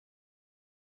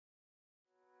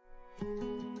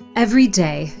Every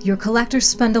day, your collectors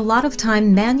spend a lot of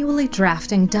time manually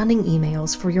drafting dunning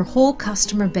emails for your whole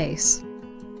customer base.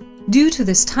 Due to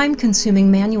this time-consuming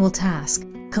manual task,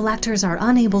 collectors are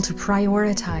unable to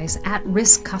prioritize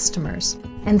at-risk customers,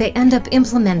 and they end up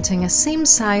implementing a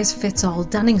same-size-fits-all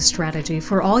dunning strategy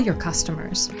for all your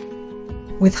customers.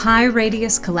 With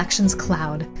HighRadius Collections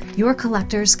Cloud, your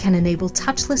collectors can enable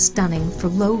touchless dunning for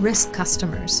low-risk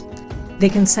customers. They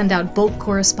can send out bulk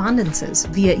correspondences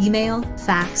via email,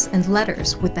 fax, and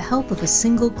letters with the help of a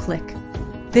single click.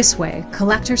 This way,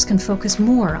 collectors can focus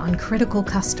more on critical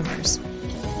customers.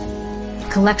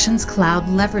 Collections Cloud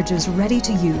leverages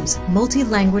ready-to-use,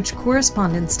 multi-language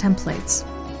correspondence templates.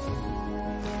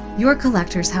 Your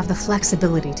collectors have the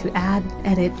flexibility to add,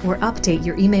 edit, or update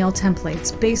your email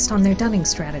templates based on their dunning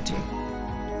strategy.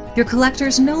 Your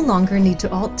collectors no longer need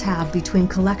to Alt-Tab between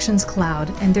Collections Cloud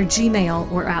and their Gmail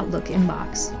or Outlook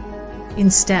inbox.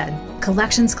 Instead,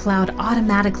 Collections Cloud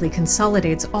automatically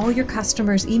consolidates all your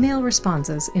customers' email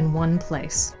responses in one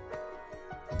place.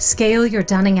 Scale your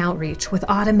dunning outreach with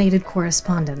automated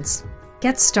correspondence.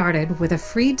 Get started with a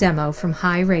free demo from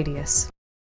HighRadius.